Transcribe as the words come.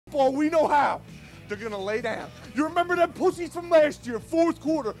football we know how, they're gonna lay down. You remember them pussies from last year, fourth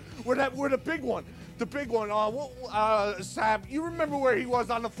quarter, where the big one, Sam, you remember where he was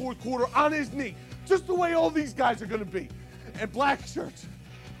on the fourth quarter, on his knee, just the way all these guys are gonna be. And black shirts,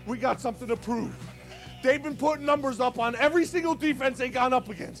 we got something to prove. They've been putting numbers up on every single defense they gone up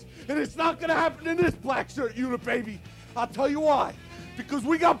against. And it's not gonna happen in this black shirt unit, baby. I'll tell you why. Because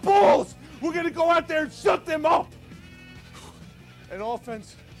we got balls. We're gonna go out there and shut them up. And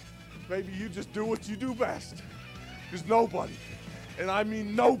offense, baby, you just do what you do best. Because nobody, and I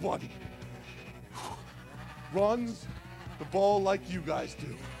mean nobody, runs the ball like you guys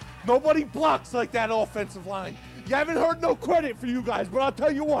do. Nobody blocks like that offensive line. You haven't heard no credit for you guys, but I'll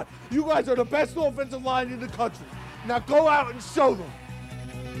tell you what, you guys are the best offensive line in the country. Now go out and show them.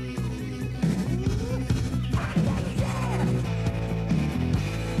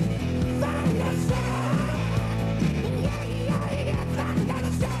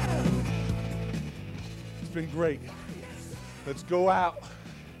 It's been great. Let's go out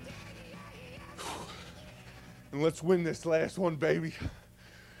and let's win this last one, baby.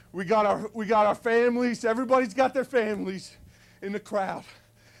 We got our families. Everybody's got their families in the crowd.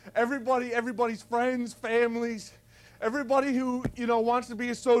 Everybody's friends, families, everybody who wants to be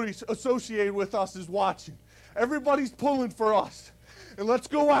associated with us is watching. Everybody's pulling for us, and let's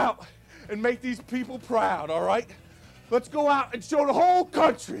go out and make these people proud. All right, let's go out and show the whole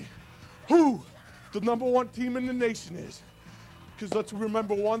country who the #1 team in the nation is. Because let's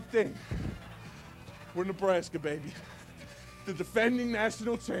remember one thing: we're Nebraska, baby. The defending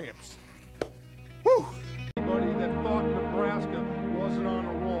national champs. Woo! Anybody that thought Nebraska wasn't on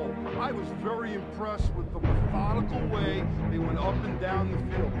a roll. I was very impressed with the methodical way they went up and down the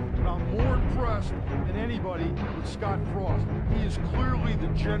field. But I'm more impressed than anybody with Scott Frost. He is clearly the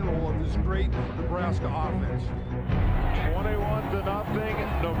general of this great Nebraska offense.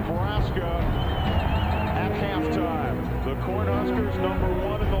 21-0, Nebraska at halftime. The Cornhuskers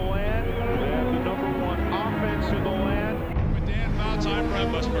 #1 in the land. They have the #1 offense in the land. Dan Fouts, I'm Brett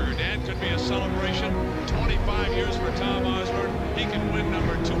Musburger. Dan, could be a celebration. 25 years for Tom Osborne. He can win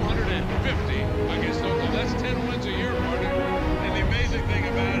number 250 against Oklahoma. That's 10 wins a year, partner. And the amazing thing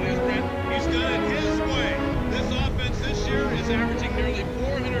about it is, Brett, he's done it his way. This offense this year is averaging nearly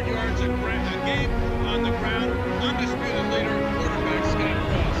 400 yards a game on the ground. Undisputed leader, quarterback Scott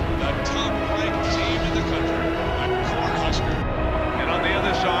Frost. The top-ranked team in the country, the Cornhusker. And on the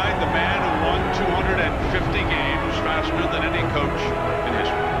other side, the man who won 250 games faster than any coach in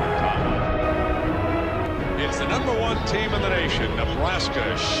history. It's the #1 team in the nation.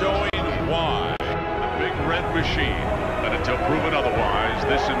 Nebraska showing why. The big red machine. But until proven otherwise,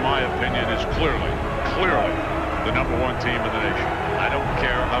 this, in my opinion, is clearly the #1 team in the nation. I don't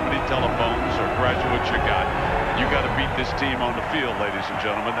care how many telephones or graduates you got. You got to beat this team on the field, ladies and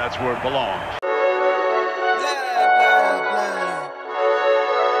gentlemen. That's where it belongs.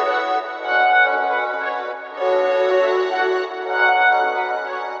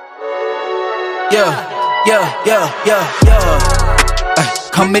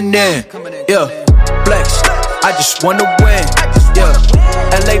 Coming in, flex, I just wanna win,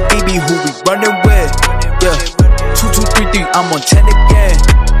 LABB, who we running with, 2, 2, 3, 3, I'm on 10 again,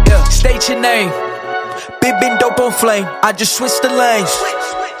 state your name, big been dope on flame, I just switched the lanes,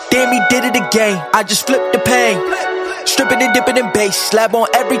 damn he did it again, I just flipped the pain, stripping and dipping in bass, slab on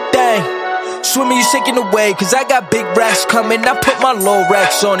everything. Swimming, you sinking away, cause I got big racks coming. I put my low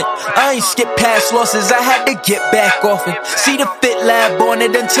racks on it. I ain't skip past losses, I had to get back off it. See the fit lab on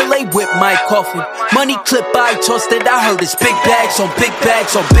it until they whip my coffin. Money clip, I tossed it, I heard it's big bags on big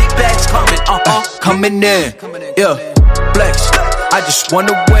bags on big bags coming. Coming in, flex, I just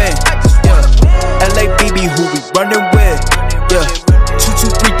wanna win, LABB, who we running with, 2, 2,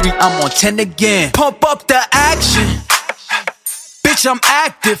 3, 3, I'm on 10 again. Pump up the action. Bitch, I'm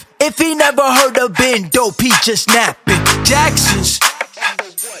active. If he never heard of been dope, he just napping. Jackson's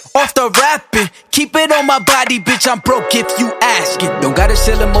off the rapping. Keep it on my body, bitch, I'm broke if you asking. Don't gotta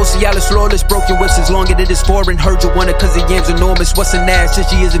sell emotion, y'all is flawless. Broken whips as long as it is foreign. Heard you want it cause the yam's enormous. What's an ass since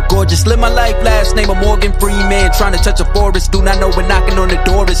she isn't gorgeous? Live my life, last name of Morgan Freeman. Trying to touch a forest, do not know when knocking on the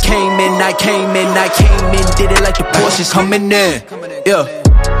door is. Came in, did it like the Porsches. Coming in,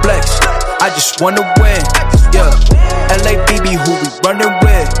 flex, I just wanna win, LABB, who we running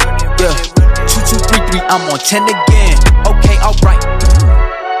with, 2, 2, 3, 3, I'm on 10 again. Okay, alright.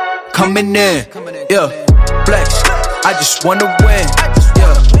 Coming in, flex, I just wanna win,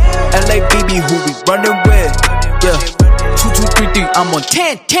 LABB, who we running with, 2, 2, 3, 3, I'm on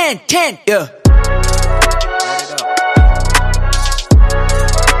 10, 10, 10,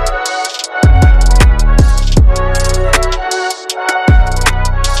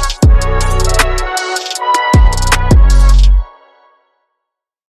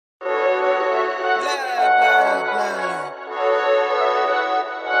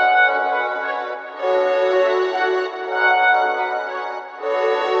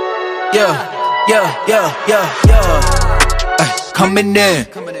 Coming in,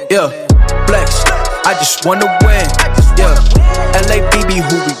 flex, I just wanna win, LABB,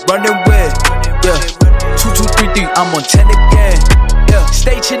 who we running with, 2233, I'm on 10 again,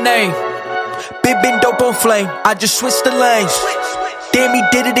 state your name, been dope on flame, I just switched the lanes, damn he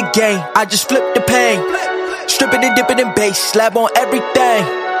did it again, I just flipped the pain, stripping and dipping in bass, slab on everything,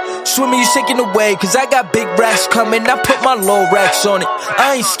 swimming you sinking away, cause I got big racks coming, I put my low racks on it,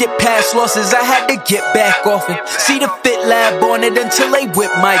 I ain't skip past losses, I had to get back off it, see the fit lab on it until they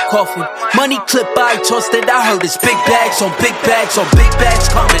whip my coffin, money clip I tossed it, I heard it's big bags on big bags on big bags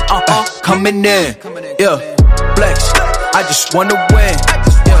coming, coming in, flex, I just wanna win,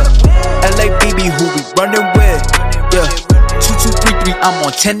 LABB, who we running with, 2233, I'm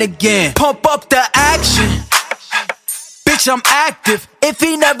on 10 again, pump up the action, bitch, I'm active. If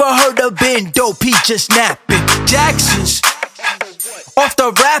he never heard of Ben Dope, he just napping. Jackson's off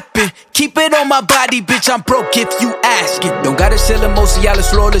the rapping. Keep it on my body, bitch, I'm broke if you asking. Don't gotta sell him,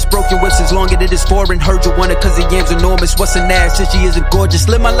 Mosialis, flawless, broken whistles longer than it's foreign. Heard you want it cause the yam's enormous. What's an ass since she isn't gorgeous?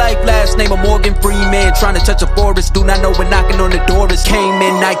 Live my life, last name of Morgan Freeman. Trying to touch a forest, do not know when knocking on the door is. Came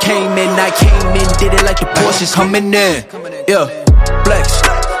in, did it like the Porsches. Coming in, flex,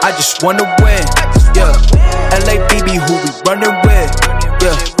 I just wanna win, LABB, who we running with,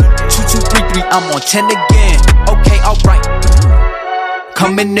 2233, I'm on 10 again, okay, alright,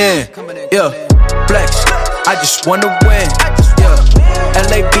 coming in, flex, I just wanna win,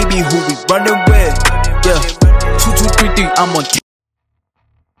 LABB, who we running with, 2233, I'm on 10.